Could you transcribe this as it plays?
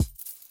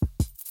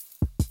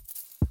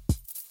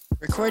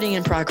Recording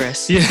in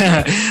progress.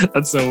 Yeah,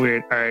 that's so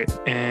weird. All right.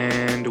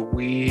 And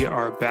we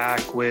are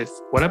back with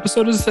what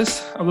episode is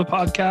this of the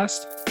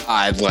podcast?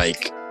 I've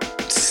like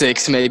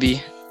 6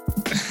 maybe.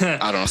 I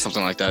don't know,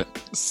 something like that.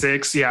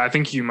 6. Yeah, I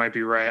think you might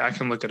be right. I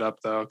can look it up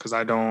though, because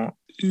I don't.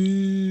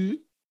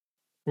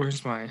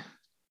 Where's my?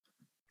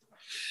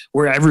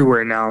 We're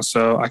everywhere now,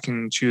 so I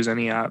can choose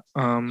any app.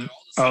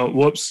 Oh,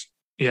 whoops.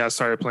 Yeah, I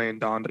started playing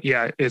Donda.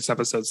 Yeah, it's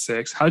episode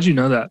 6. How'd you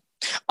know that?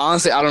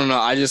 Honestly, I don't know.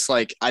 I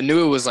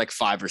knew it was like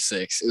 5 or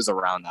 6. It was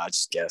around that. I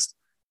just guessed.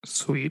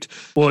 Sweet.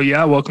 Well,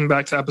 yeah, welcome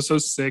back to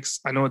episode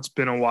 6. I know it's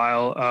been a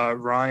while.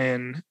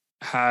 Ryan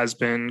has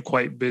been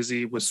quite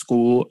busy with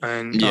school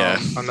and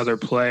another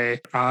play.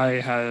 I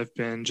have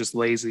been just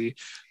lazy,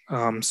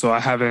 so I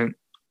haven't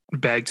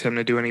begged him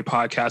to do any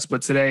podcasts.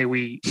 But today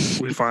we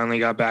finally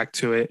got back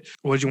to it.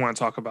 What did you want to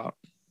talk about?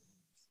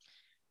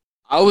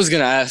 I was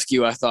gonna ask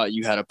you. I thought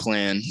you had a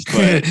plan,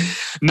 but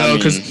no,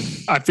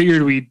 because I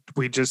figured we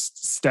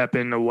just step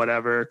into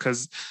whatever.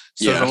 Because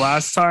the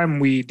last time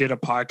we did a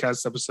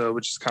podcast episode,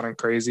 which is kind of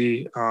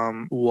crazy,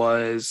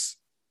 was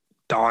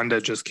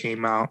Donda just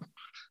came out.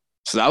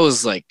 So that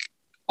was like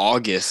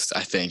August,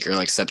 I think, or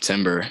like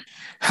September.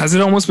 Has it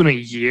almost been a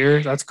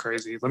year? That's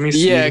crazy. Let me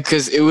see. Yeah,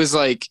 because it was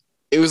like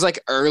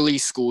early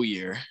school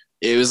year.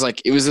 It was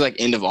like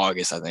end of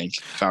August, I think,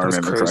 if I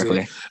remember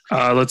correctly.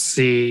 Let's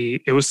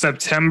see. It was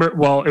September.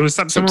 Well, it was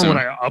September when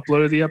I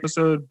uploaded the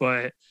episode,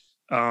 but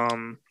I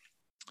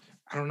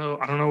don't know.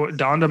 What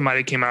Donda might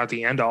have came out at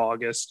the end of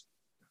August.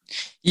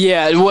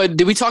 Yeah. What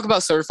did we talk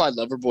about Certified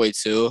Lover Boy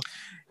too?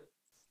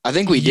 I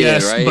think we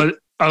did, right? But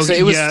so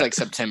it was like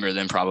September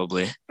then,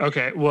 probably.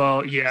 Okay.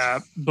 Well, yeah,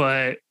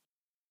 but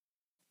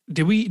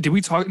did we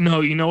talk?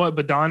 No, you know what?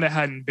 But Donda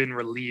hadn't been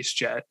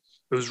released yet.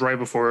 It was right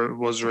before it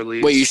was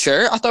released. Wait, you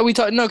sure? I thought we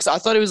talked. No, because I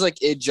thought it was like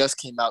it just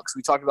came out. Because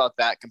we talked about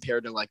that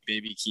compared to like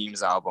Baby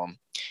Keem's album.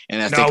 And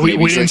I think we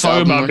didn't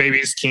talk about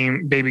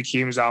Baby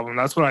Keem's album.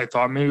 That's what I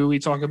thought maybe we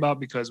talk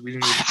about because we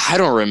didn't. I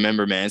don't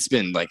remember, man. It's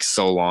been like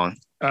so long.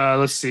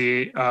 Let's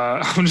see.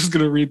 I'm just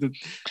gonna read the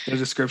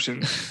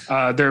description.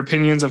 Their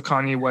opinions of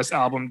Kanye West's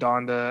album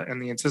Donda and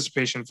the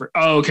anticipation for.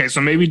 Oh, okay. So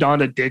maybe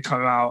Donda did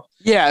come out.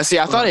 Yeah. See,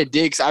 I thought it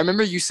did because I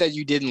remember you said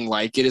you didn't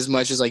like it as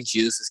much as like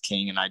Jesus is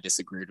King, and I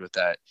disagreed with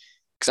that.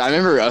 Because I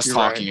remember us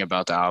talking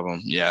about the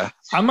album. Yeah.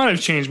 I might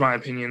have changed my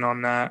opinion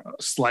on that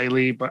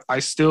slightly, but I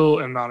still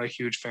am not a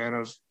huge fan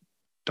of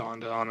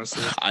Donda,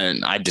 honestly.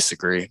 I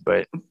disagree,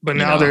 but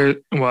now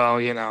we'll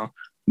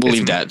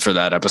leave that for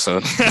that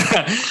episode.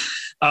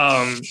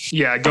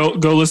 Yeah, go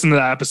listen to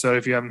that episode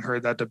if you haven't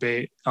heard that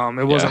debate.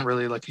 It wasn't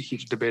really like a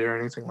huge debate or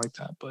anything like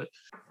that, but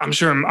I'm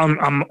sure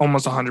I'm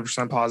almost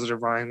 100%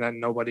 positive, Ryan, that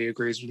nobody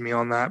agrees with me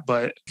on that,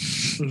 but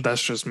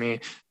that's just me.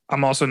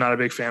 I'm also not a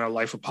big fan of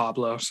Life of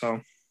Pablo, so.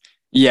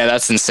 Yeah,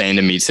 that's insane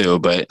to me too,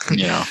 but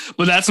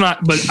but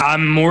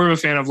I'm more of a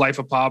fan of Life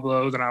of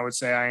Pablo than I would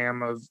say I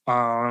am of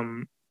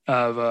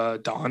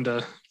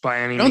Donda by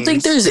any means. I don't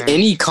think there's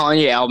any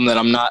Kanye album that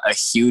I'm not a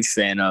huge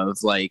fan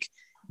of. Like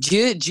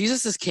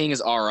Jesus is King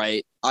is all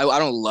right. I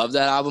don't love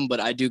that album, but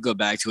I do go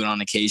back to it on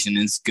occasion.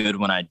 And it's good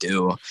when I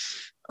do.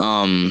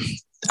 I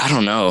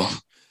don't know.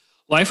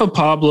 Life of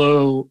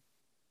Pablo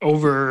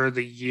over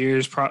the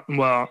years,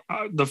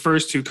 the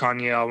first 2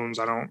 Kanye albums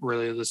I don't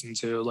really listen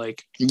to. I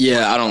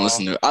don't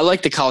listen to it. I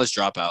like the College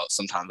Dropout.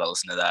 Sometimes I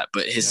listen to that,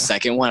 but his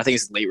second one, I think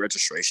it's Late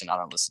Registration. I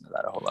don't listen to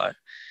that a whole lot.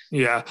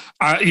 Yeah,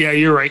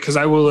 you're right because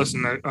I will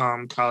listen to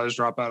College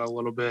Dropout a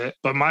little bit,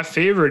 but my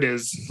favorite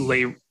is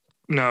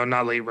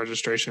not Late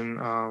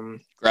Registration.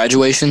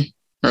 Graduation,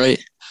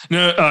 right?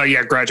 No,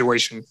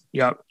 Graduation.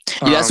 Yep.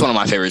 Yeah, that's one of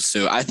my favorites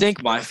too. I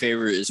think my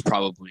favorite is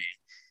probably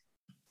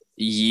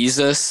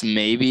Jesus,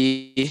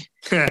 maybe,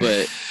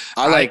 but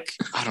I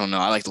don't know.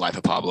 I like the Life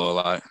of Pablo a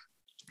lot.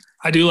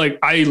 Don't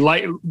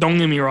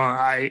get me wrong.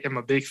 I am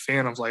a big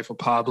fan of Life of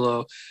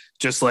Pablo,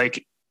 just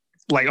like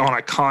on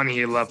a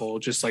Kanye level,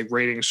 just like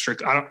rating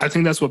strict. I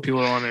think that's what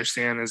people don't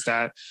understand is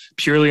that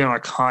purely on a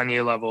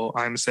Kanye level,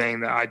 I'm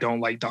saying that I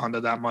don't like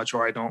Donda that much,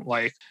 or I don't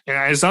like,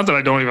 and it's not that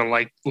I don't even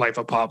like Life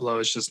of Pablo.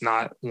 It's just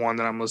not one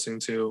that I'm listening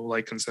to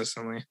like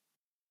consistently.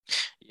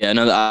 Yeah,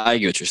 no, I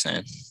get what you're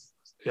saying.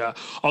 Yeah,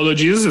 although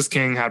Jesus is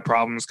King had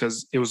problems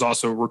because it was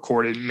also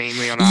recorded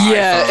mainly on an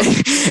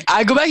iPhone.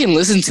 I go back and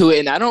listen to it,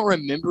 and I don't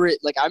remember it.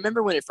 Like, I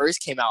remember when it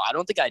first came out, I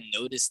don't think I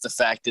noticed the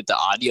fact that the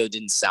audio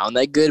didn't sound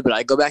that good, but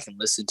I go back and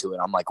listen to it.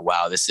 I'm like,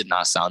 wow, this did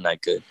not sound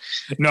that good.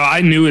 No, I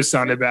knew it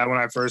sounded bad when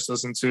I first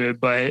listened to it,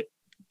 but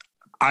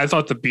I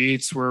thought the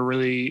beats were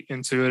really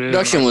intuitive.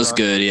 Production was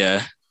good,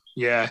 yeah.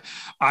 Yeah.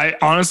 I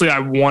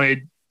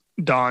wanted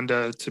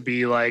Donda to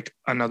be like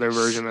another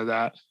version of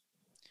that.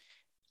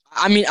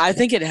 I mean, I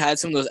think it had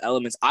some of those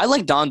elements. I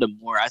like Donda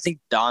more. I think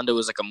Donda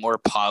was like a more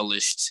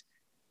polished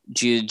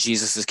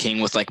Jesus is King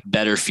with like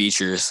better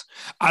features.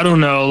 I don't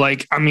know.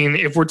 Like, I mean,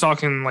 if we're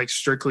talking like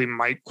strictly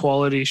mic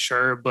quality,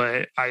 sure.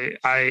 But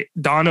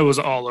Donda was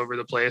all over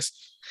the place,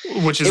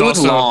 which is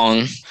also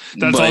long.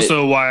 That's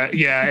also why,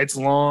 it's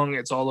long.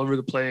 It's all over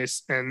the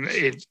place. And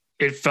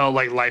it felt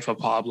like Life of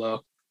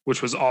Pablo.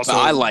 which was also But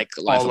I like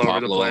Life all of over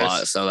the Pablo a place.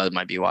 lot, so that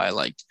might be why I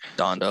like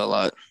Donda a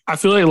lot. I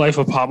feel like Life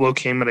of Pablo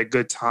came at a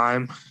good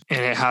time,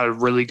 and it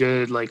had really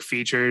good like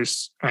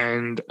features,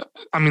 and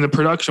I mean the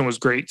production was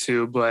great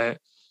too. But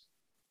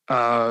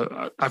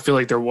I feel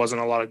like there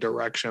wasn't a lot of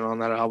direction on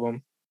that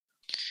album.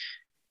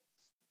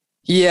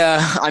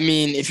 Yeah, I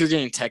mean, if you're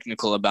getting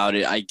technical about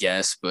it, I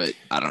guess, but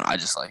I don't know. I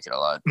just like it a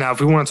lot. Now, if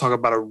we want to talk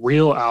about a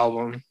real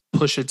album,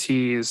 Pusha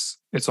T's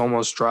 "It's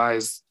Almost Dry"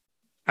 is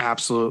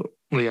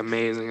absolutely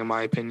amazing in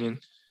my opinion.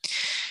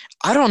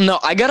 I don't know.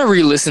 I gotta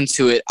re-listen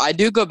to it. I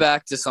do go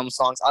back to some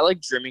songs. I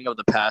like "Dreaming of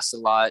the Past" a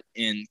lot,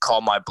 and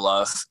 "Call My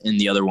Bluff," and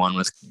the other one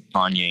with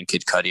Kanye and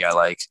Kid Cudi. I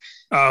like.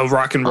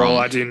 Rock and Roll.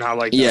 I do not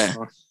like that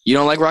song. You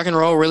don't like Rock and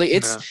Roll, really?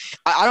 No.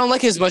 I don't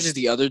like it as much as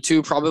the other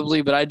two,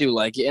 probably, but I do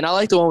like it, and I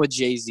like the one with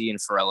Jay-Z and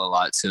Pharrell a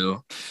lot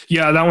too.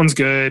 Yeah, that one's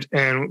good.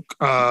 And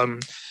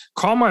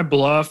 "Call My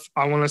Bluff,"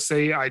 I want to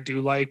say I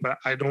do like, but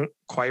I don't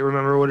quite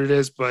remember what it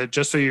is. But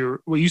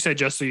you said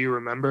 "Just So You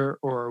Remember,"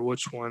 or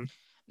which one?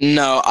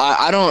 No,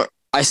 I don't.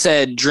 I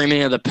said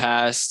 "Dreaming of the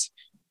Past,"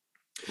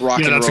 Rock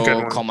and that's a good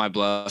Roll, one. "Call My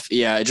Bluff."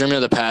 Yeah, "Dreaming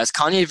of the Past."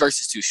 Kanye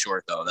verse is too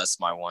short though. That's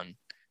my one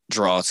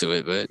draw to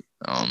it, but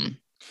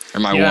or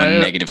my one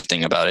negative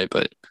thing about it.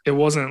 But it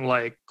wasn't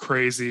like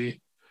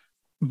crazy,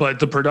 but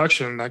the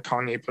production that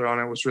Kanye put on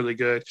it was really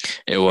good.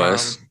 It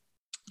was.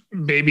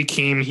 Baby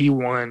Keem, he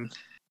won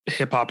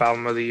Hip Hop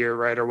Album of the Year,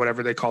 right, or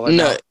whatever they call it.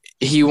 No,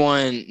 he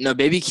won. No,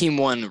 Baby Keem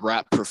won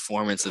Rap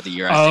Performance of the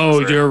Year. I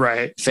think, you're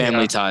right.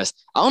 Family Ties.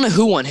 I don't know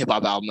who won Hip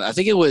Hop Album. I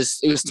think it was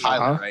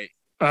Tyler, right?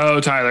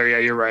 Oh, Tyler. Yeah,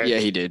 you're right. Yeah,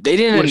 he did. They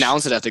didn't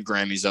announce it at the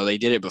Grammys though. They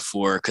did it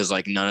before because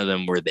like none of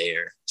them were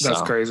there.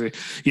 That's crazy.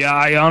 Yeah,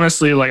 I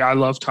honestly I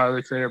love Tyler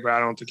the Creator, but I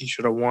don't think he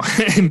should have won.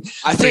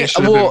 I think it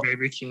should have been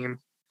Baby Keem.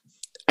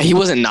 He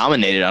wasn't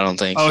nominated, I don't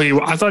think. Oh,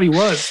 I thought he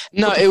was.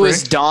 No, it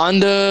was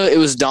Donda. It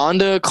was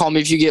Donda, Call Me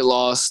If You Get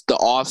Lost, The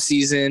Off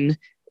Season,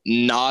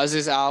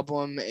 Nas's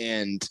album,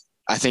 and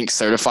I think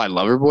Certified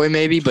Lover Boy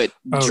maybe. But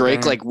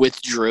Drake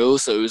withdrew,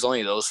 so it was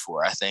only those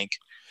four, I think,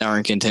 that were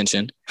in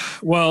contention.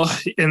 Well,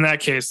 in that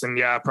case, then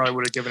I probably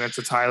would have given it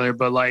to Tyler.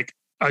 But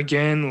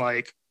again,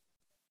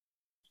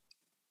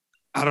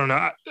 I don't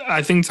know.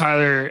 I think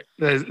Tyler.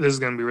 This is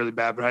going to be really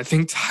bad, but I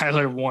think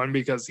Tyler won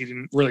because he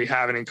didn't really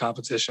have any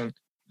competition.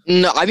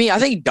 No, I mean I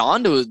think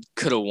Donda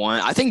could have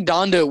won. I think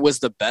Donda was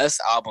the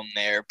best album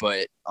there,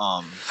 but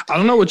I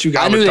don't know what you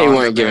got. I knew with they Donda,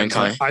 weren't giving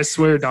Kanye. I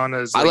swear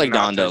Donda is. I like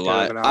Donda a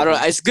lot. I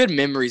don't. It's good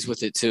memories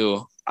with it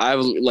too.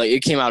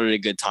 It came out at a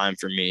good time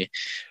for me.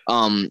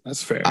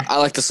 That's fair. I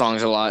like the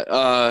songs a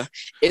lot.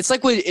 It's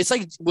like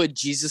what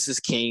Jesus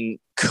is King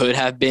could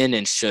have been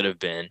and should have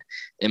been,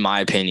 in my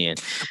opinion.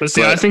 But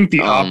see, I think the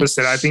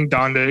opposite. I think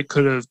Donda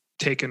could have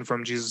taken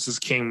from Jesus is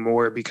King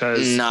more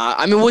because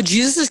I mean, well,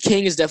 Jesus is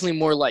King is definitely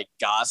more like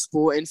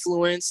gospel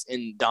influence,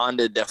 and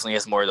Donda definitely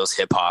has more of those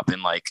hip hop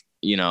and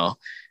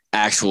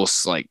actual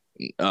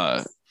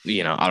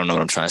I don't know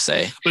what I'm trying to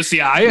say. But see,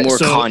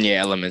 Kanye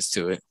elements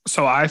to it.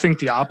 So I think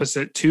the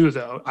opposite too,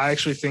 though. I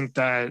actually think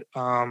that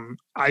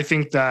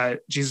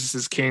Jesus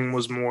is King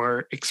was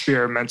more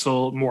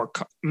experimental,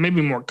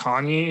 maybe more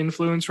Kanye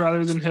influence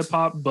rather than hip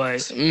hop.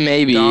 But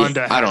maybe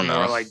Donda I don't know,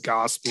 more like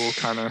gospel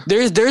kind of.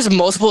 There's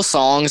multiple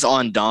songs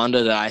on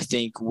Donda that I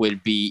think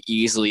would be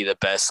easily the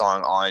best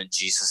song on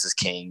Jesus is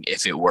King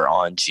if it were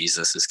on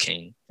Jesus is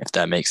King. If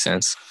that makes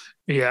sense.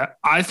 Yeah,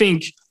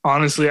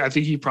 honestly, I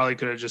think he probably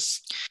could have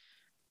just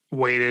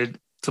waited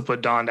to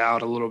put Donda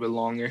out a little bit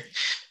longer.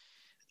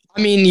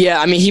 I mean,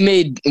 he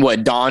made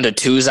Donda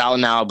 2's out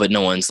now, but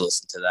no one's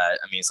listened to that.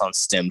 I mean, it's on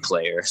Stem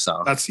Player,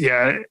 so that's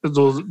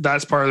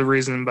part of the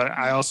reason. But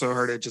I also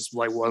heard it just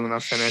wasn't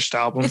a finished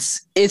album.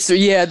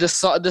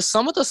 The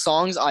some of the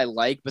songs I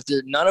like, but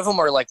none of them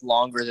are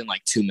longer than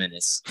 2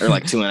 minutes or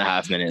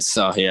 2.5 minutes.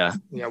 So yeah,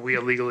 we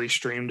illegally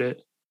streamed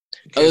it.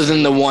 Other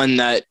than the one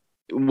that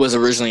was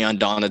originally on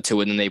Donda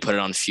 2, and then they put it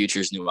on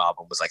Future's new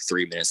album was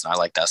 3 minutes, and I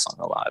like that song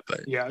a lot.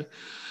 But yeah,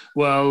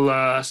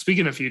 well,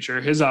 speaking of Future,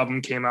 his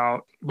album came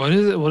out. What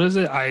is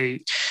it?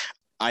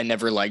 I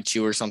Never Liked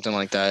You or something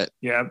like that.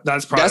 Yeah,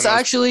 that's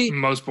probably the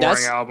most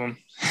boring album.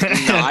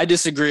 No, I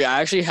disagree.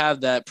 I actually have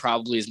that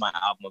probably as my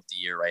album of the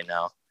year right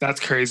now. That's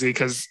crazy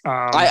because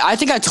I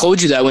think I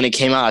told you that when it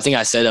came out. I think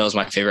I said that was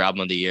my favorite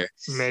album of the year.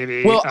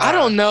 Maybe. Well, I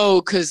don't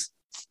know because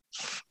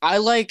I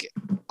liked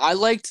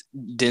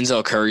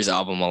Denzel Curry's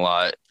album a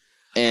lot.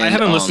 And I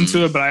haven't listened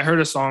to it, but I heard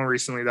a song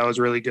recently that was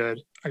really good.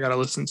 I gotta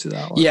listen to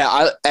that one.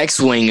 Yeah,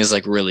 X-Wing is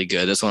really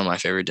good. That's one of my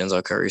favorite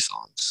Denzel Curry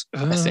songs.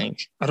 I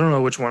think. I don't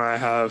know which one I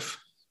have.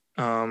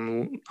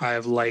 I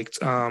have liked.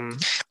 I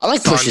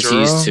like Pusha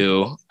T's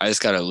too. I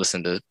just gotta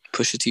listen to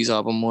Pusha T's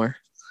album more.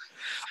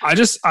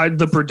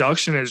 The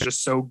production is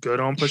just so good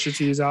on Pusha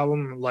T's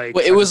album.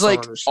 It was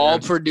all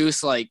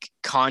produced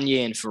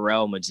Kanye and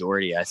Pharrell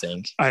majority, I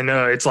think. I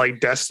know it's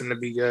destined to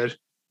be good.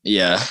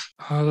 Yeah.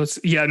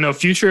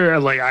 Future.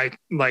 I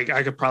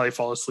could probably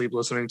fall asleep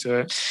listening to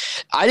it.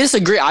 I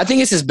disagree. I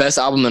think it's his best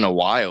album in a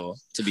while,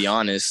 to be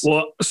honest.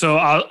 Well, so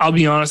I'll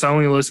be honest. I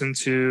only listened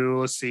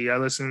to. I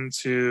listened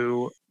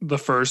to the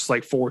first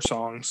 4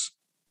 songs.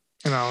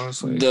 And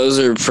honestly, those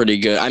are pretty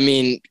good. I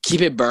mean, Keep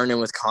It Burning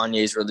with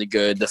Kanye is really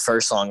good. The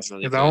first song is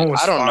really yeah, good. that one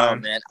was I don't know,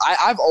 fine. man.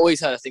 I've always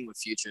had a thing with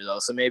Future though,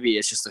 so maybe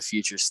it's just the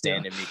Future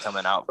stand in me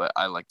coming out. But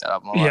I like that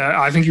album a lot.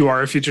 Yeah, I think you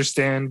are a Future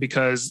stan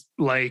because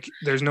like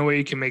there's no way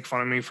you can make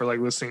fun of me for like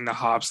listening to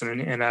Hops and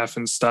NF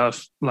and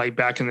stuff like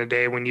back in the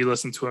day when you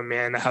listen to a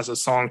man that has a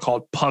song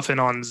called Puffin'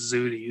 on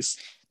Zooties.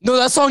 No,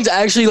 that song's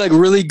actually like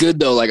really good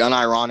though, like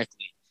unironically.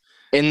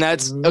 And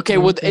that's okay.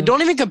 Well,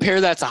 don't even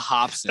compare that to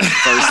Hobson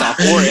first off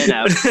or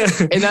NF,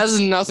 and that has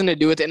nothing to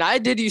do with it. And I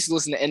did used to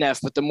listen to NF,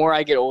 but the more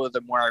I get older,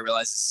 the more I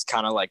realize it's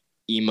kind of like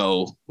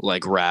emo,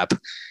 like rap.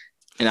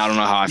 And I don't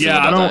know how I feel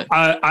about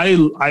that.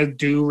 I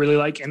do really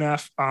like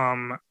NF.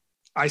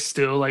 I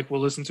still like will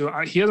listen to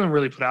it. He hasn't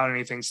really put out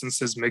anything since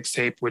his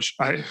mixtape, which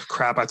I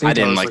think I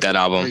didn't like that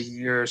album. A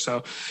year or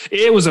so.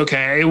 It was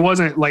okay. It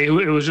wasn't like it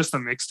was just a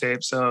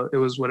mixtape, so it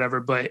was whatever.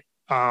 But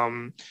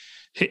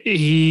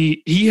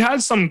he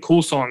had some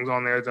cool songs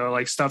on there though,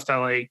 like stuff that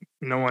like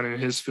no one in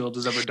his field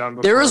has ever done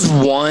before. There was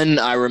one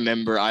I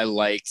remember I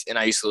liked and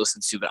I used to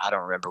listen to, but I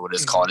don't remember what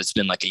it's called. It's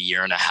been like a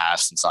year and a half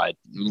since I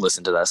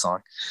listened to that song.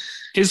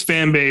 His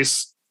fan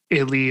base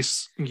at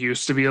least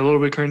used to be a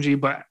little bit cringy,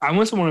 but I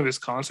went to one of his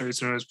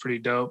concerts and it was pretty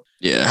dope.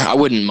 Yeah, I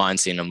wouldn't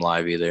mind seeing him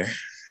live either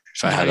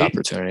if I had the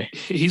opportunity.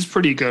 He's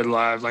pretty good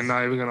live, like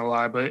not even gonna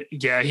lie, but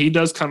yeah, he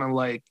does kind of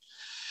like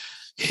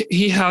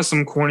he has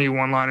some corny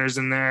one-liners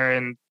in there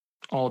and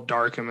all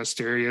dark and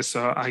mysterious.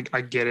 So I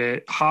get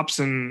it.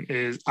 Hobson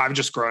I've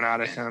just grown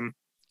out of him.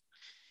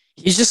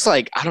 He's just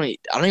like I don't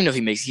even know if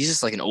he's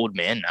just like an old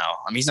man now.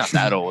 I mean, he's not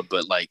that old,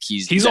 but like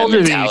he's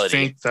older than you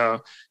think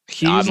though.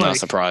 I'm not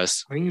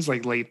surprised. I think he's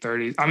like late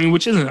 30s. I mean,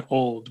 which isn't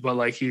old, but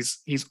like he's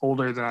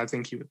older than I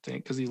think you would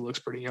think because he looks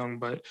pretty young.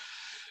 But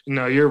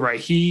no, you're right.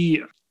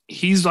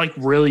 He's like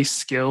really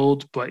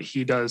skilled, but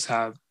he does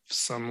have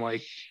some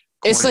like.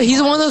 It's like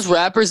he's one of those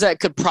rappers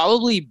that could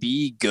probably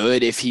be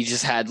good if he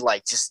just had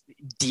like just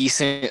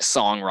decent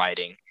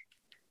songwriting.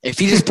 If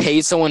he just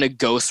paid someone to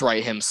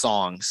ghostwrite him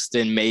songs,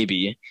 then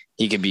maybe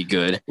he could be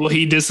good. Well,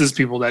 he disses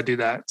people that do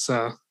that,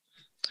 so.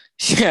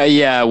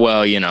 Yeah.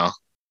 Well, you know.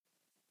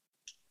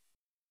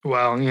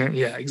 Well,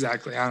 yeah,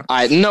 exactly.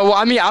 I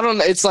mean, I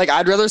don't. It's like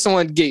I'd rather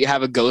someone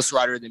have a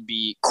ghostwriter than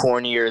be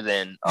cornier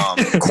than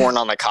corn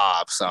on the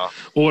cob. So.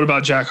 Well, what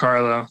about Jack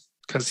Harlow?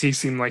 Because he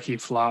seemed like he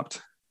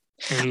flopped.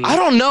 I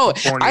don't know.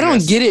 I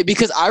don't get it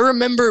because I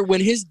remember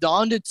when his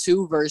Donda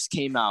 2 verse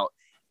came out,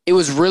 it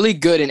was really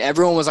good and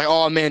everyone was like,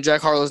 oh man,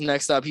 Jack Harlow's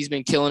next up. He's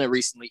been killing it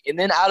recently. And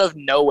then out of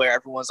nowhere,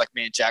 everyone's like,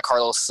 man, Jack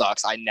Harlow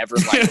sucks. I never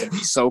liked him.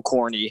 He's so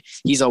corny.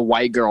 He's a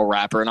white girl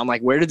rapper. And I'm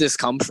like, where did this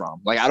come from?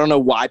 Like, I don't know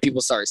why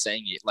people started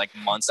saying it like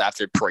months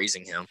after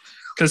praising him.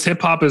 Because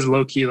hip hop is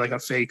low key like a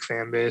fake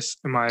fan base,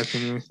 in my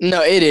opinion.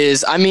 No, it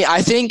is. I mean,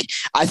 I think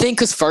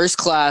because First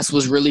Class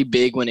was really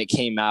big when it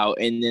came out,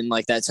 and then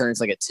like that turns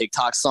like a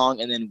TikTok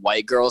song, and then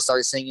white girls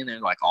start singing, and they're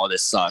like, "Oh,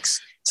 this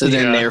sucks." So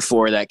then,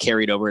 therefore, that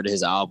carried over to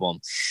his album.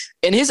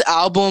 And his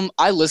album,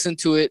 I listened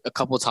to it a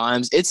couple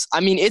times. It's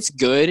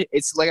good.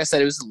 It's like I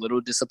said, it was a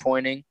little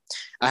disappointing.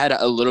 I had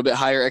a little bit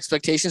higher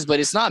expectations, but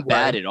it's not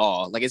bad at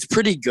all. Like it's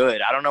pretty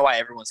good. I don't know why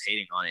everyone's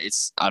hating on it.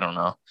 I don't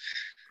know.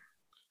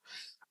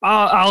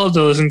 I'll have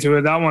to listen to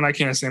it. That one I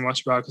can't say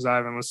much about because I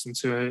haven't listened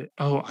to it.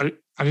 Oh,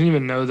 I didn't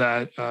even know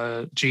that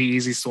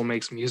G-Eazy still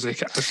makes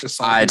music.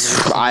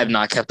 I've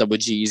not kept up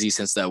with G-Eazy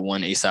since that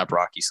one A$AP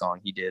Rocky song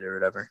he did or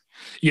whatever.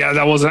 Yeah, I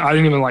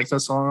didn't even like that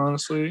song,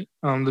 honestly.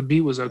 The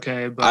beat was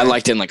okay, but I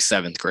liked it in like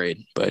 7th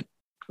grade, but.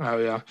 Oh,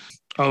 yeah.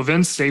 Oh,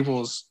 Vince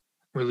Staples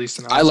released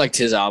an album. I liked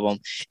his album.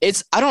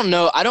 I don't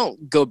know. I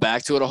don't go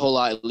back to it a whole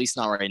lot, at least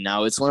not right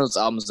now. It's one of those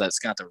albums that's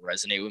going to have to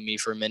resonate with me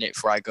for a minute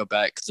before I go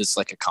back because it's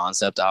like a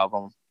concept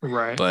album.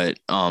 Right. But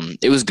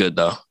it was good,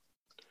 though.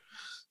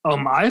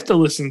 I have to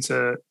listen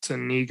to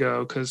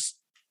Nigo because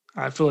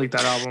I feel like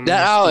that album.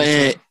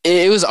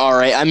 It was all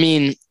right. I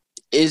mean,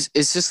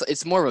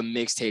 it's more of a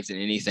mixtape than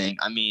anything.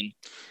 I mean,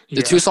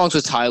 the 2 songs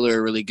with Tyler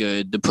are really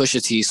good. The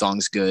Pusha T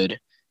song's good.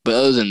 But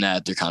other than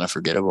that, they're kind of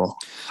forgettable.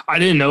 I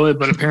didn't know it,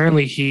 but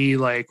apparently he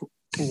like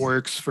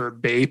works for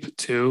Bape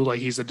too. Like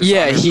he's a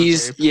designer.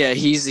 He's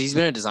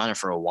been a designer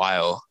for a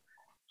while.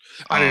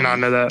 I did not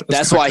know that.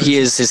 That's why he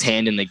is his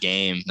hand in the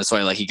game. That's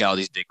why like he got all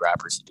these big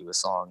rappers to do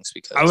his songs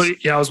because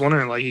I was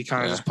wondering like he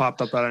kind of just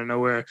popped up out of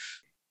nowhere.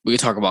 We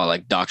could talk about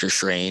like Doctor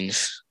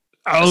Strange.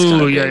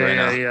 Oh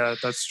yeah,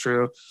 that's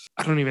true.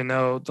 I don't even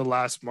know the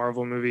last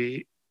Marvel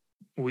movie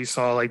we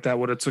saw like that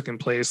would have taken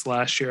place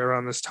last year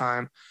around this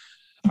time.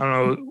 I don't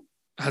know.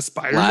 Has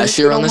Spider-Man last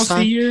year around this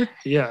time? A year?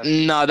 Yeah.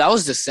 No, that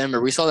was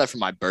December. We saw that for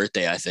my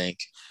birthday, I think.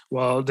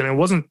 Well, then it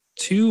wasn't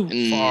too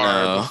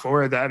far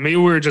before that. Maybe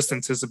we were just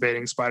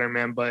anticipating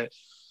Spider-Man, but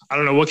I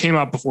don't know what came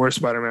out before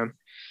Spider-Man.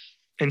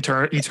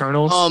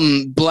 Eternals.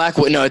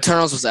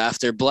 Eternals was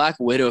after. Black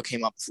Widow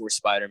came out before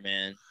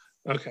Spider-Man.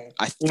 Okay.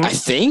 I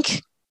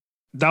think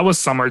that was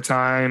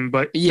summertime,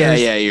 but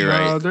you're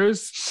right.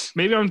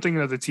 Maybe I'm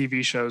thinking of the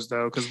TV shows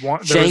though, because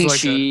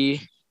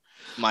Shang-Chi.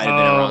 might have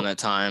been around that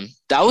time.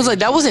 That was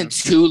that wasn't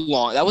too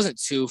long. That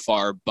wasn't too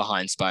far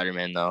behind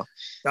Spider-Man though.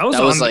 That's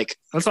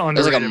an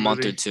underrated like a month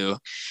movie. or two.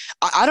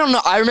 I don't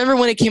know. I remember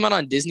when it came out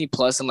on Disney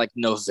Plus in like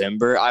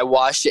November. I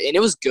watched it and it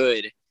was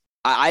good.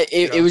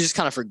 It was just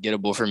kind of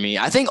forgettable for me.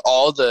 I think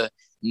all the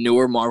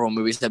newer Marvel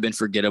movies have been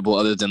forgettable,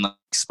 other than like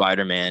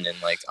Spider-Man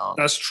and like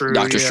that's true.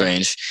 Doctor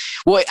Strange.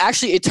 Well,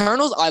 actually,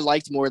 Eternals I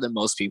liked more than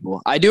most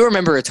people. I do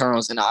remember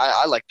Eternals, and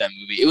I liked that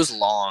movie. It was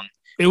long.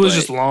 It was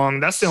just long.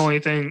 That's the only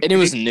thing. And it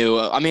was new.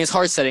 I mean, it's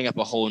hard setting up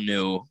a whole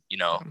new,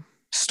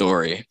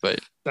 story, but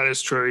that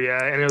is true.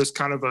 Yeah, and it was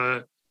kind of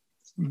a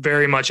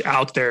very much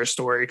out there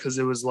story because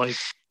it was like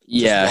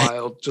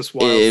just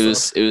wild.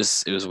 It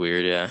was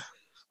weird. Yeah.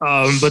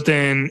 But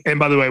then, and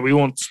by the way, we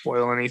won't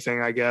spoil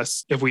anything. I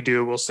guess if we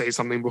do, we'll say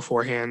something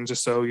beforehand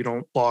just so you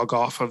don't log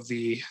off of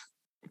the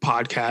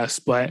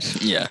podcast.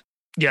 But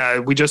yeah,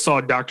 we just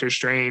saw Doctor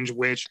Strange,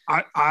 which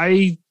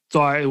I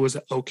thought it was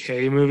an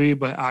okay movie,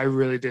 but I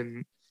really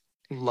didn't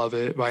love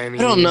it by any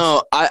means. I don't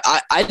know.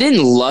 I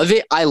didn't love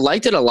it. I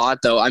liked it a lot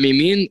though. I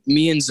mean,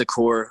 me and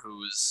Zakor,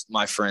 who's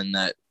my friend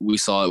that we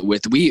saw it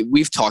with,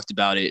 we've talked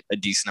about it a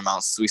decent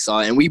amount since we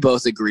saw it, and we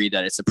both agree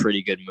that it's a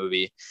pretty good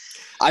movie.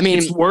 I mean,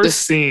 it's worth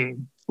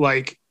seeing,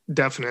 like,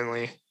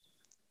 definitely.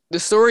 The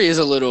story is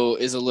a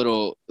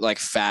little like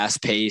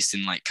fast paced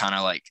and like kind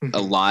of like a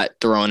lot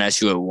thrown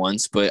at you at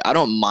once, but I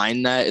don't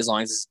mind that as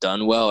long as it's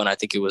done well, and I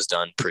think it was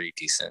done pretty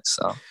decent.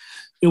 So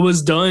it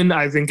was done,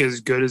 I think, as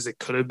good as it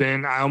could have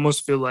been. I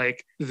almost feel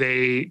like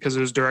because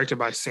it was directed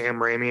by Sam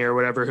Raimi or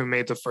whatever, who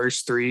made the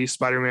first 3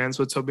 Spider-Mans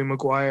with Tobey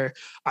Maguire.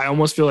 I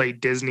almost feel like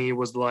Disney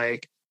was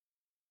like,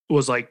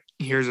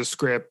 here's a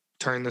script,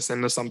 turn this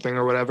into something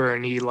or whatever,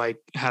 and he like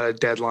had a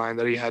deadline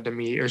that he had to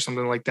meet or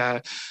something like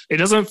that. It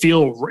doesn't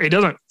feel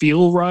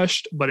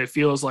rushed, but it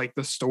feels like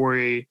the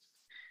story.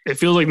 It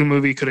feels like the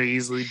movie could have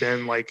easily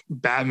been like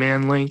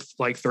Batman length,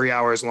 like 3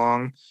 hours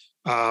long,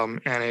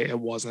 and it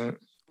wasn't.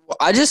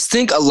 I just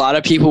think a lot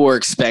of people were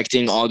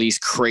expecting all these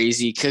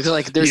crazy, because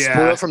like they're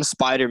spoiled from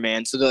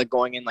Spider-Man, so they're like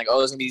going in like, oh,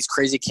 there's gonna be these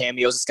crazy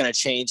cameos, it's gonna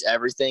change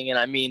everything. And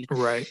I mean,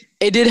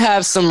 it did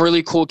have some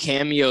really cool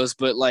cameos,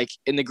 but like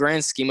in the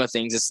grand scheme of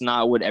things, it's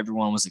not what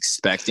everyone was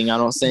expecting, I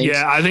don't think.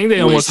 Yeah, I think they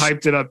almost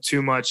hyped it up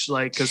too much,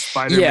 like, because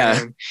Spider-Man.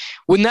 Yeah,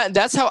 when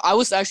that's how I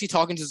was actually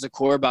talking to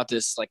Zakor about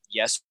this like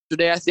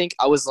yesterday. I think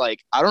I was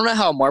like, I don't know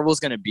how Marvel's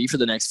gonna be for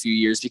the next few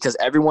years, because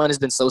everyone has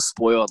been so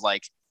spoiled.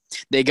 Like,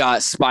 they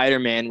got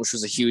Spider-Man, which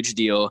was a huge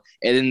deal,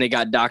 and then they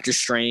got Doctor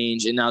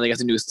Strange, and now they got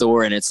the new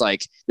Thor, and it's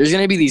like there's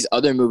going to be these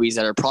other movies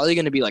that are probably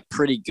going to be like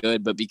pretty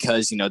good, but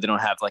because, they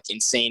don't have like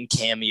insane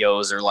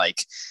cameos or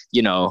like,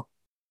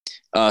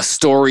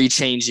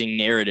 story-changing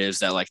narratives,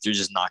 that like they're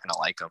just not going to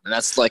like them. And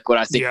that's like what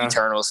I think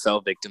Eternals fell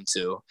victim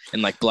to,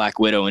 and like Black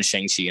Widow and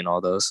Shang-Chi and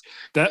all those.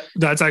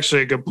 That's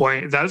actually a good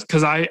point. That's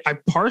because I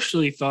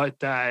partially thought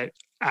that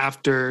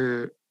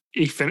after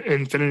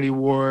Infinity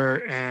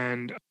War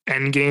and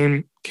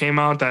Endgame came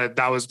out,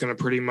 that was going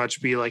to pretty much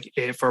be like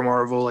it for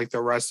Marvel. Like the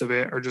rest of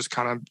it are just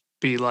kind of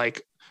be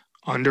like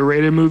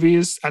underrated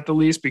movies at the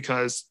least,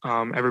 because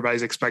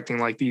everybody's expecting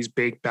like these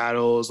big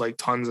battles, like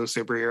tons of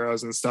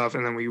superheroes and stuff,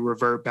 and then we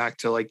revert back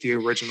to like the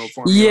original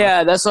formula.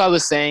 Yeah, that's what I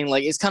was saying.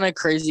 Like, it's kind of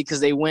crazy because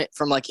they went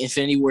from like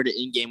Infinity War to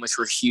Endgame, which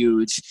were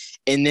huge,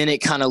 and then it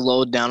kind of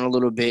lulled down a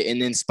little bit, and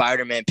then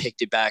Spider-Man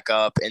picked it back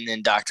up, and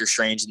then Doctor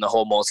Strange and the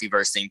whole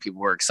multiverse thing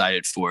people were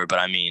excited for. But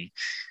I mean,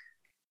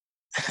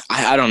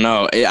 I don't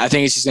know. I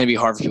think it's just going to be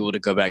hard for people to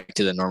go back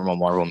to the normal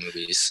Marvel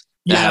movies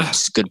that have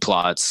just good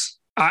plots.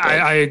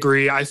 I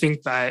agree. I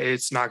think that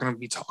it's not going to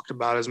be talked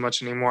about as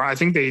much anymore. I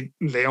think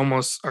they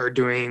almost are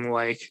doing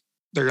like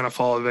they're going to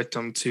fall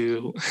victim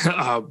to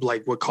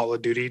like what Call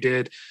of Duty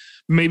did.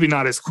 Maybe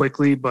not as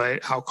quickly,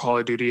 but how Call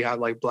of Duty had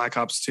like Black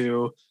Ops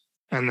 2.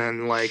 And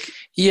then like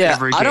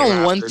I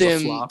don't want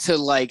them to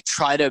like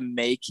try to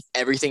make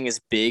everything as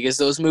big as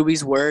those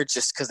movies were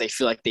just because they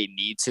feel like they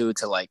need to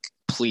like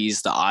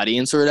please the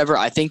audience or whatever.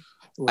 I think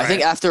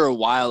after a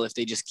while, if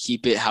they just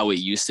keep it how it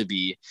used to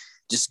be,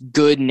 just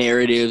good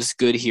narratives,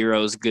 good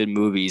heroes, good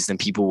movies, then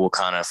people will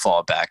kind of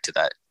fall back to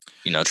that,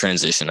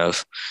 transition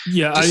of.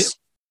 Yeah,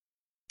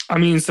 I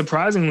mean,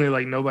 surprisingly,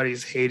 like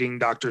nobody's hating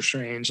Doctor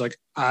Strange. Like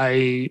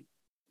I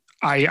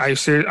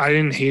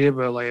didn't hate it,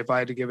 but like if I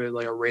had to give it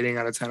like a rating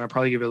out of 10, I'd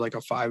probably give it like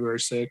a 5 or a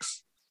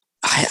 6.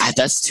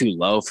 That's too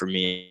low for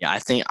me. I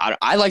think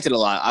I liked it a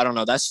lot. I don't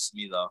know. That's just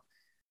me though.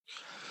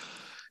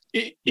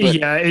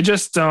 It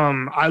just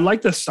I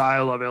like the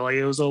style of it. Like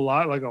it was a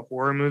lot like a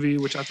horror movie,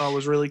 which I thought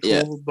was really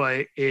cool.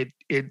 But the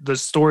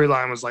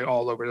storyline was like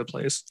all over the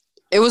place.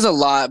 It was a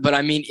lot, but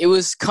I mean, it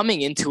was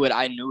coming into it.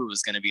 I knew it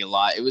was going to be a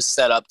lot. It was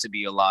set up to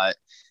be a lot.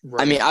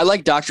 Right. I mean, I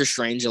like Doctor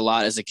Strange a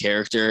lot as a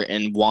character,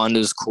 and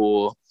Wanda's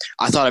cool.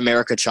 I thought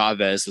America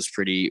Chavez was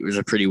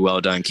a pretty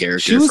well done character.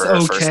 She was for her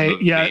okay. First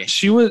movie. Yeah,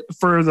 she was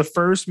for the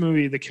first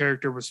movie. The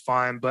character was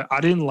fine, but I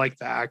didn't like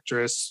the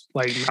actress.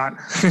 Like not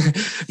her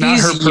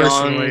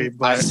personally. Young,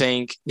 but I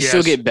think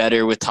she'll get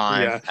better with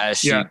time as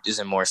she is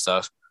in more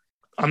stuff.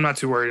 I'm not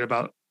too worried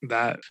about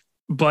that.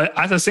 But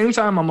at the same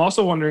time, I'm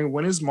also wondering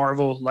when is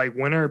Marvel, like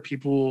when are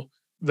people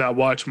that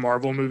watch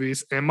Marvel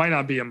movies. And it might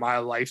not be in my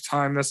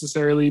lifetime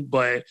necessarily,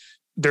 but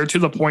they're to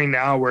the point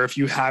now where if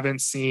you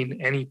haven't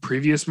seen any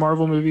previous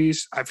Marvel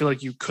movies, I feel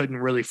like you couldn't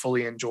really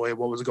fully enjoy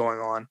what was going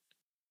on.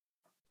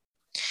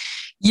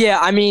 Yeah,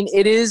 I mean,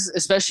 it is,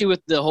 especially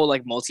with the whole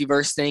like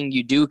multiverse thing,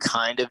 you do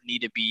kind of need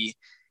to be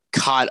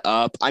caught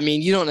up. I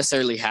mean, you don't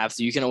necessarily have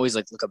to. You can always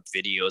like look up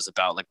videos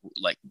about like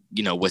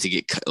what to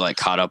get like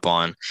caught up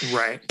on.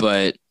 Right.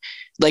 But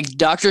like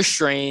Doctor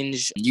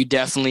Strange, you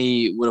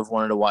definitely would have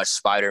wanted to watch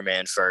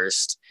Spider-Man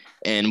first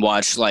and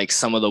watch like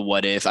some of the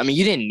what if. I mean,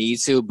 you didn't need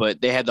to,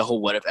 but they had the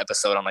whole what if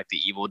episode on like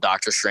the evil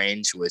Doctor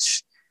Strange,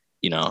 which,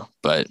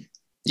 but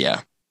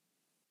yeah.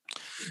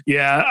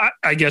 Yeah,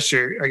 I guess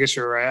you're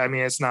right. I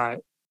mean, it's not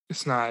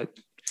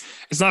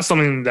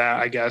something that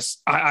I guess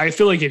I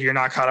feel like if you're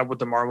not caught up with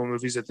the Marvel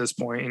movies at this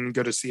point and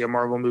go to see a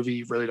Marvel movie,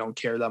 you really don't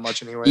care that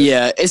much anyway.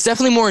 Yeah, it's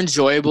definitely more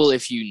enjoyable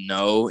if you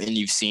know and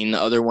you've seen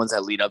the other ones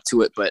that lead up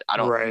to it, but I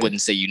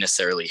wouldn't say you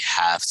necessarily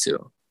have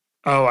to.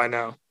 Oh, I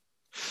know.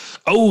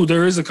 Oh,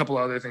 there is a couple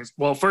other things.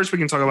 Well, first we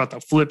can talk about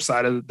the flip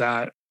side of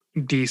that,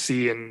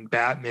 DC and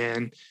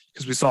Batman,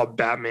 because we saw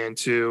Batman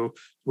 2,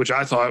 which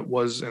I thought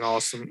was an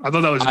awesome. I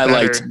thought that was. I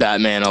liked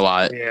Batman a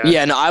lot.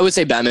 Yeah. No, I would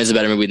say Batman's a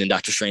better movie than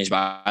Doctor Strange,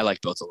 but I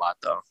like both a lot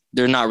though.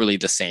 They're not really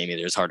the same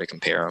either. It's hard to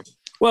compare them.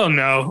 Well,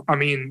 no, I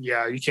mean,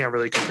 yeah, you can't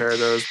really compare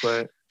those.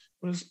 But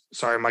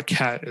sorry, my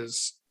cat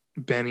is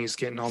Benny's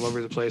getting all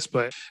over the place.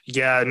 But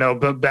yeah, no,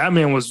 but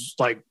Batman was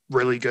like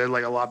really good,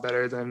 like a lot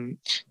better than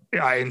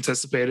I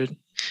anticipated.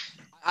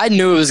 I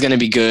knew it was going to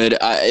be good.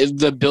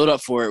 The build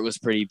up for it was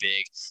pretty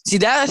big. See,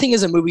 that I think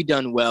is a movie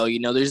done well.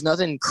 There's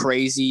nothing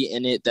crazy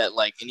in it that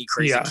like any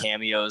crazy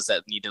cameos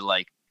that need to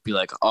like be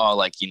like, oh,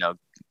 like,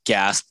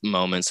 gasp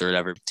moments or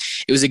whatever.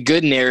 It was a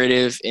good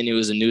narrative and it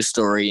was a new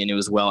story and it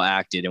was well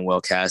acted and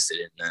well casted.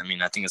 And I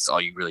mean, I think that's all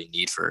you really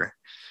need for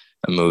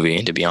a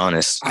movie, to be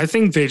honest. I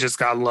think they just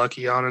got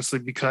lucky, honestly,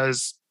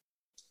 because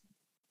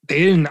they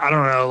didn't, I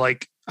don't know,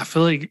 like, I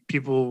feel like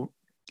people,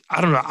 I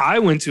don't know. I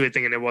went to it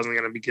thinking it wasn't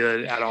going to be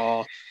good at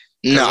all.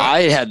 No,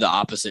 I had the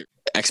opposite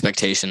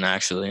expectation,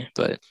 actually.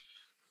 But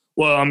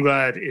well, I'm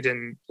glad it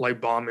didn't like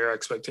bomb your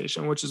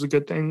expectation, which is a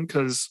good thing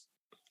because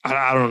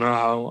I don't know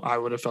how I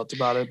would have felt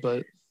about it,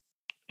 but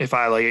if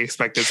I like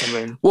expected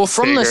something. Well,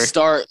 from the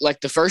start,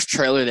 like the first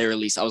trailer they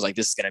released, I was like,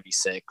 this is gonna be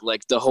sick.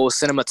 Like the whole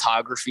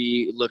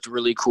cinematography looked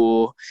really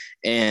cool,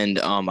 and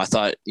I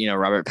thought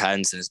Robert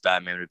Pattinson's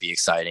Batman would be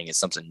exciting. It's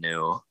something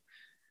new.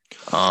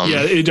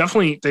 Yeah, they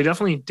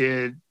definitely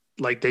did.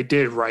 Like they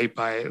did right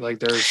by it. Like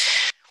there's.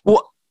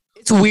 Well,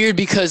 it's weird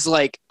because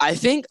like I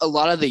think a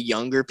lot of the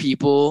younger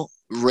people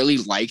really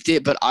liked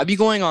it, but I'd be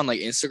going on like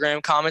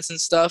Instagram comments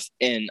and stuff,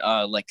 and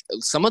like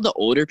some of the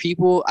older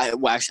people,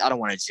 actually I don't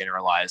want to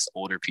generalize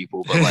older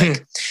people, but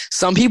like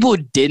some people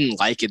didn't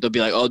like it. They'll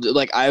be like, oh,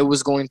 like I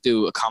was going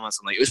through a comments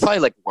on like it was probably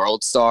like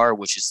World Star,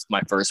 which is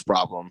my first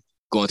problem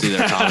going through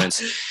their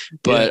comments,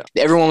 but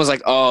everyone was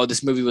like, oh,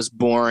 this movie was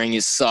boring,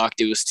 it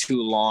sucked, it was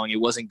too long, it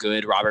wasn't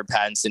good, Robert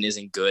Pattinson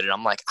isn't good, and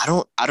I'm like, I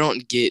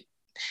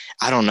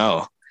don't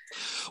know.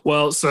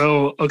 Well,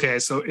 so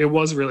it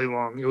was really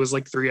long. It was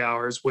like 3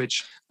 hours,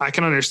 which I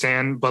can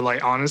understand. But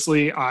like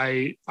honestly,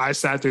 I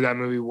sat through that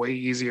movie way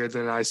easier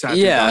than I sat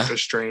through Doctor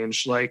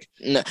Strange. Like,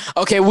 no.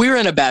 Okay, we were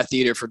in a bad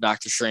theater for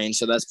Doctor Strange,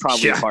 so that's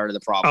probably part of the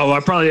problem. Oh, I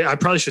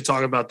probably should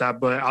talk about that,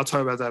 but I'll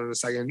talk about that in a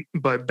second.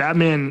 But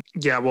Batman,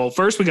 yeah. Well,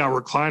 first we got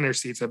recliner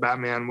seats at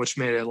Batman, which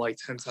made it like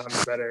 10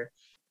 times better.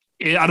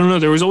 I don't know.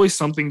 There was always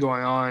something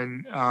going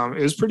on.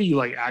 It was pretty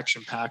like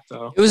action packed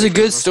though. It was a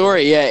good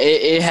story. Yeah,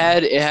 it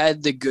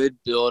had the good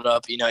build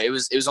up. It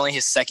was only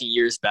his second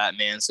year as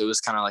Batman, so it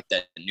was kind of like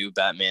that new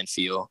Batman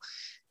feel,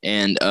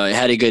 and it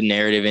had a good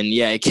narrative. And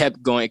yeah, it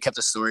kept going. It kept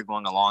the story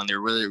going along.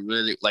 There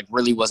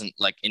really wasn't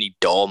like any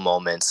dull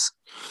moments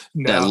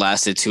that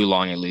lasted too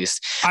long. At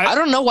least I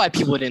don't know why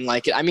people didn't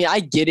like it. I mean,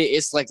 I get it.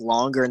 It's like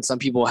longer, and some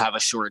people have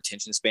a short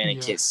attention span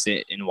and can't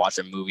sit and watch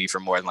a movie for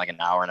more than like an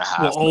hour and a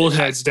half. Well, old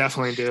heads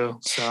definitely do.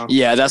 So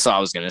yeah, that's what I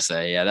was gonna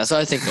say. Yeah, that's why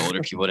I think the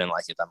older people didn't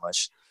like it that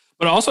much.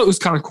 But also, it was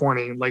kind of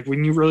corny. Like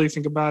when you really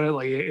think about it,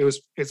 like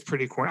it's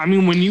pretty corny. I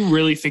mean, when you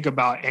really think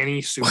about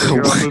any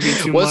superhero movie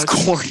too What's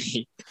much.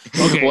 Corny?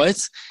 Okay.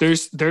 What?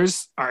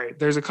 There's all right.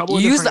 There's a couple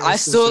of I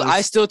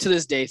still to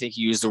this day think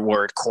you use the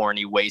word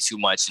corny way too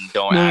much and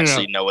don't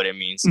know what it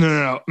means.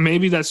 No.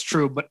 Maybe that's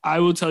true, but I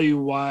will tell you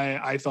why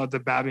I thought the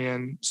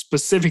Batman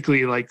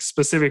specifically, like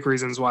specific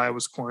reasons why it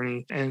was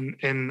corny,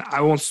 and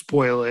I won't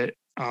spoil it.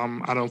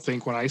 I don't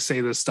think when I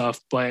say this stuff,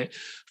 but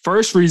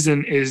first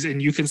reason is, and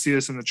you can see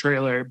this in the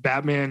trailer,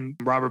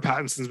 Robert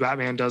Pattinson's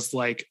Batman does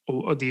like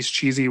these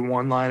cheesy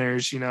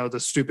one-liners, the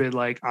stupid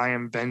like I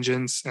am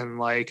vengeance and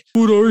like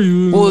what are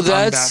you? Well,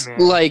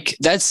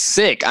 that's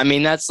sick. I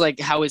mean, that's like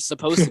how it's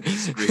supposed to be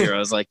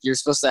superheroes. Like you're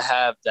supposed to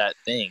have that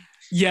thing.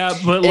 Yeah,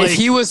 but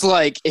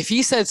like if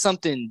he said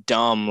something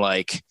dumb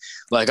like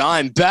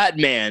I'm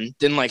Batman,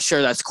 then like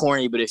sure that's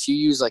corny. But if you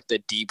use like the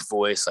deep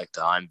voice, like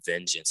the I'm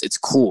vengeance, it's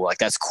cool. Like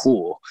that's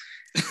cool.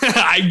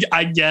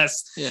 I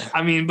guess. Yeah.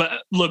 I mean,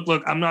 but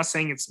look, I'm not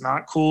saying it's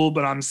not cool,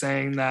 but I'm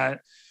saying that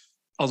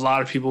a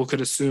lot of people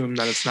could assume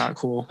that it's not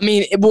cool. I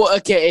mean, well,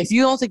 okay, if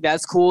you don't think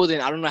that's cool,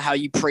 then I don't know how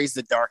you praise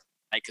The Dark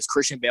Knight, because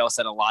Christian Bale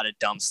said a lot of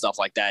dumb stuff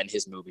like that in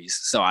his movies.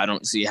 So I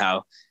don't see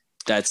how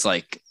that's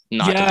like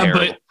not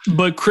comparable.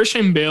 but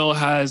Christian Bale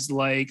has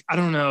like, I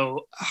don't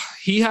know,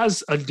 he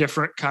has a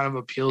different kind of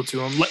appeal to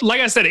him.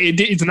 Like I said,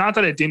 it's not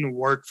that it didn't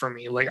work for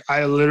me. Like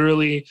I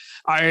literally,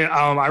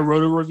 I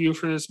wrote a review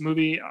for this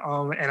movie,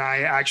 and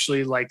I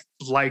actually liked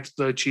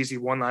the cheesy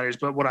one-liners.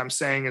 But what I'm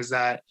saying is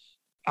that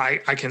I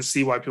can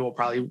see why people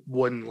probably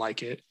wouldn't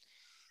like it.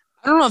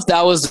 I don't know if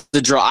that was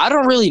the draw. I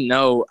don't really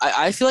know.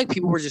 I feel like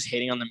people were just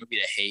hating on the movie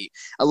to hate.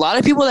 A lot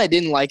of people that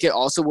didn't like it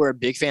also were a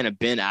big fan of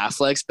Ben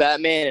Affleck's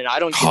Batman, and I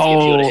don't get the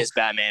appeal to his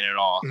Batman at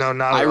all. No,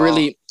 not at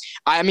all.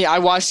 I mean, I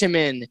watched him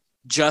in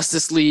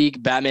Justice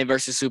League, Batman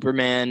versus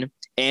Superman,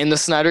 and the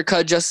Snyder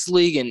Cut Justice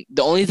League, and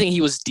the only thing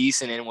he was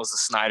decent in was the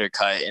Snyder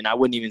Cut, and I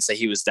wouldn't even say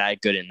he was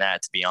that good in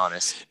that, to be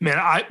honest. Man,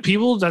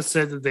 people that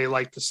said that they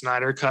like the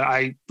Snyder Cut,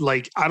 I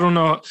don't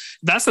know.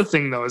 That's the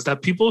thing, though, is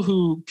that people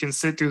who can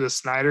sit through the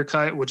Snyder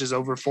Cut, which is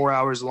over 4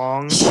 hours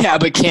long,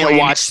 but can't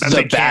watch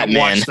the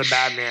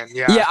Batman.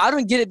 Yeah, I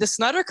don't get it. The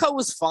Snyder Cut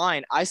was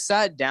fine. I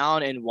sat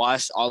down and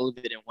watched all of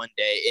it in one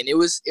day, and it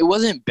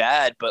wasn't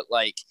bad, but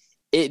like,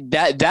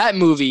 that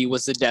movie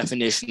was the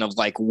definition of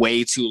like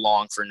way too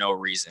long for no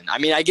reason. I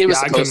mean, I get it was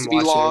supposed to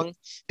be long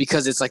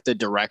because it's like the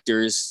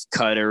director's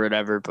cut or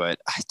whatever, but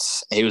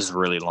it was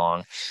really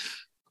long.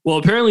 Well,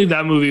 apparently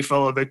that movie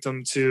fell a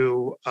victim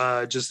to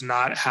just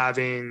not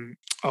having.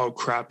 Oh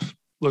crap!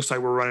 Looks like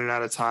we're running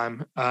out of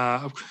time.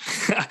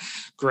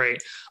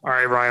 Great. All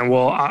right, Ryan.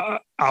 Well,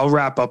 I'll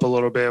wrap up a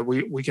little bit.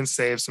 We can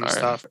save some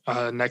stuff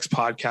next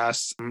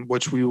podcast,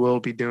 which we will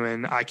be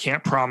doing. I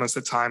can't promise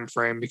a time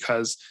frame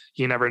because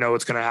you never know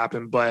what's going to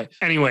happen. But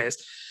anyways,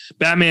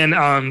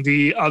 Batman,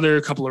 the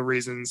other couple of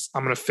reasons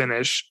I'm going to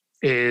finish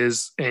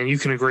is, and you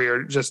can agree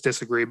or just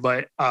disagree,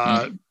 but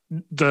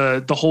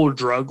the whole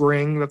drug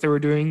ring that they were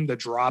doing, the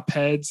drop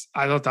heads,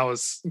 I thought that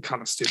was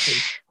kind of stupid.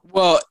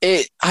 Well,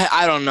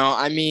 I don't know.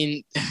 I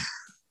mean,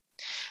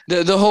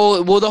 the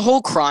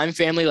whole crime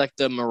family, like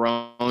the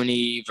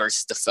Maroney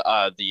versus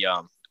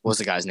the what's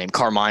the guy's name?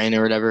 Carmine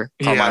or whatever.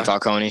 Carmine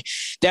Falcone.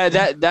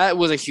 That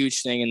was a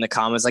huge thing in the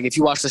comics. Like if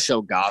you watch the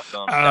show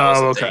Gotham.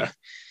 Okay.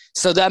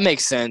 So that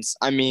makes sense.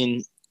 I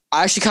mean,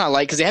 I actually kind of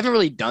like, because they haven't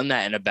really done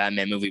that in a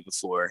Batman movie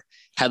before.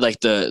 Had like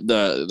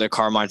the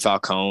Carmine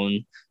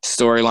Falcone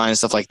storyline and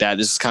stuff like that.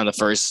 This is kind of the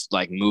first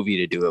like movie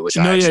to do it, which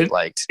I actually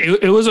liked.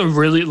 It was a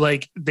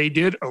really they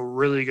did a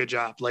really good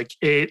job.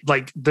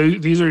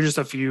 These are just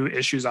a few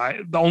issues.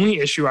 The only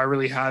issue I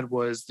really had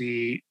was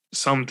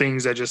some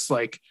things that just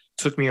like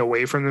took me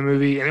away from the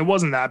movie, and it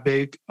wasn't that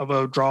big of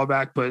a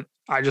drawback, but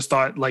I just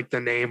thought like the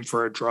name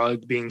for a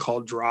drug being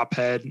called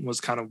Drophead was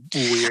kind of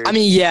weird. I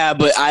mean, yeah,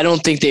 but I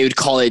don't think they would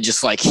call it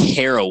just like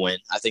heroin.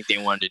 I think they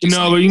wanted to do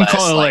but you can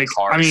call it like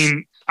harsh. I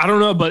mean, I don't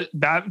know, but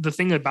the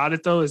thing about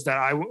it though is that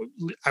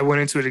I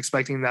went into it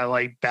expecting that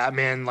like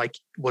Batman like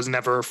was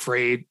never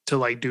afraid to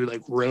like do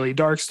like really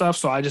dark stuff.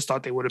 So I just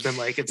thought they would have been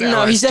like, it's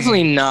no, he's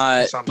definitely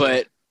not.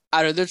 But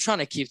they're trying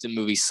to keep the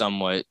movie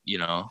somewhat,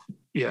 Yeah.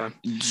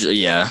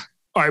 Yeah.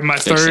 All right,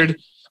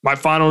 my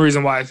final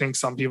reason why I think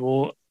some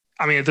people.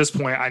 I mean, at this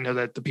point, I know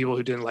that the people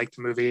who didn't like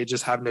the movie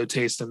just have no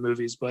taste in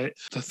movies. But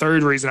the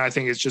third reason I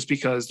think is just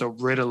because the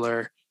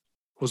Riddler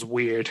was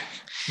weird.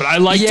 But I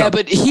liked him. Yeah,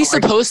 but he's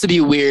supposed to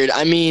be weird.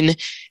 I mean,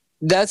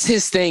 that's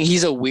his thing.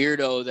 He's a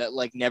weirdo that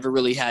like never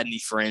really had any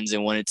friends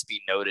and wanted to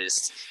be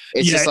noticed.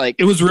 It's just like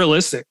it was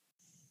realistic.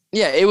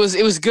 Yeah, it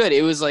was good.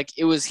 It was like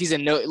he's a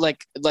no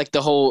like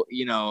the whole,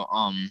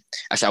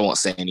 actually I won't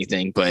say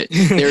anything, but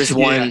there's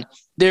one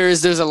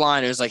there's a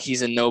line, there's like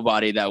he's a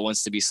nobody that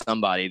wants to be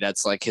somebody.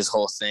 That's like his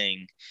whole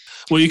thing.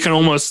 Well, you can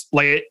almost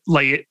like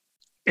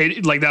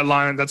that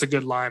line, that's a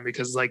good line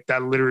because like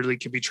that literally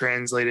could be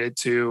translated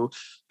to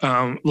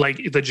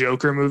like the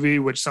Joker movie,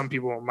 which some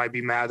people might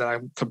be mad that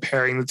I'm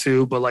comparing the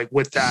two, but like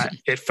with that,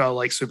 it felt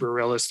like super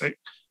realistic.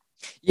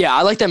 Yeah,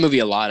 I like that movie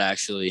a lot,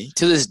 actually.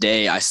 To this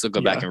day, I still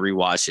go back and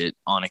rewatch it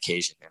on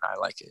occasion, and I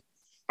like it.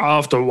 I'll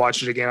have to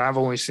watch it again. I've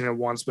only seen it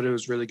once, but it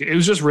was really good. It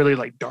was just really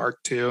like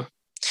dark too.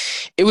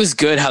 It was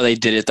good how they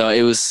did it, though.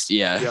 It was,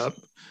 Yep.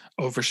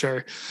 Oh, for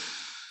sure.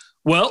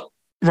 Well,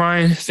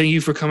 Ryan, thank you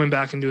for coming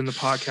back and doing the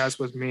podcast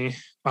with me.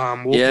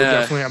 We'll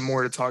definitely have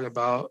more to talk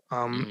about.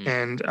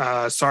 And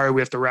sorry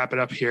we have to wrap it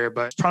up here,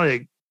 but it's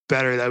probably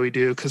better that we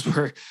do because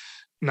we're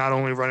not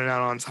only running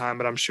out on time,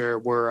 but I'm sure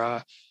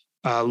we're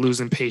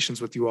losing patience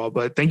with you all.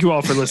 But thank you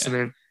all for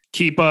listening.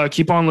 Keep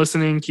on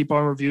listening. Keep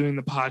on reviewing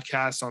the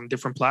podcast on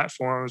different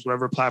platforms,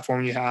 whatever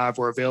platform you have.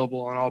 We're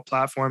available on all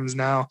platforms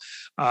now.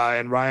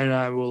 And Ryan and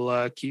I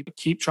will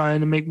keep trying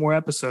to make more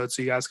episodes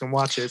so you guys can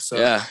watch it. So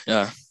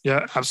yeah.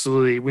 Yeah,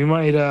 absolutely. We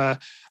might I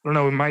don't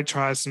know, we might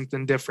try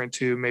something different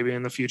too, maybe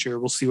in the future.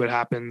 We'll see what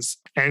happens.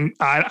 And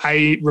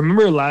I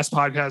remember last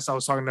podcast I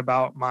was talking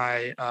about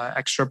my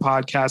extra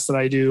podcast that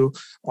I do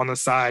on the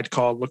side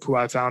called Look Who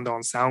I Found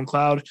on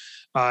SoundCloud.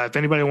 If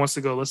anybody wants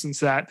to go listen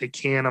to that, they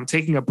can. I'm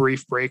taking a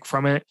brief break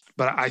from it,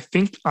 but I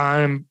think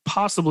I'm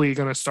possibly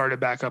going to start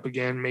it back up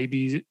again,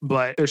 maybe.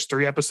 But there's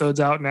 3 episodes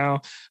out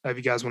now. If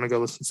you guys want to go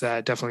listen to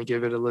that, definitely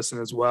give it a listen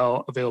as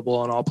well. Available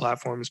on all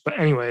platforms. But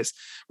anyways,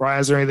 Ryan,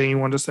 is there anything you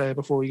want to say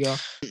before we go?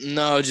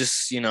 No,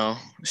 just,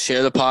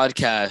 share the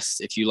podcast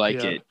if you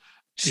like it.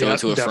 Show it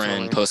to a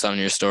friend, post on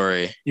your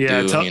story.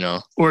 Yeah,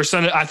 or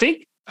send it. I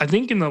think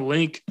in the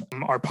link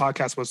our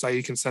podcast website,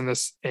 you can send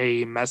us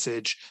a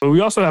message. But we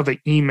also have an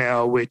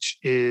email, which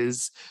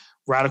is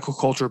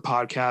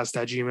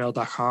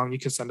radicalculturepodcast@gmail.com. You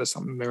can send us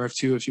something there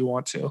too if you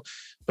want to.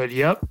 But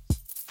yep.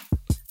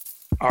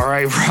 All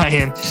right,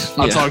 Ryan.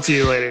 I'll talk to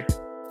you later.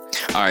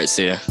 All right,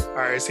 see ya. All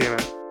right, see you,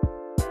 man.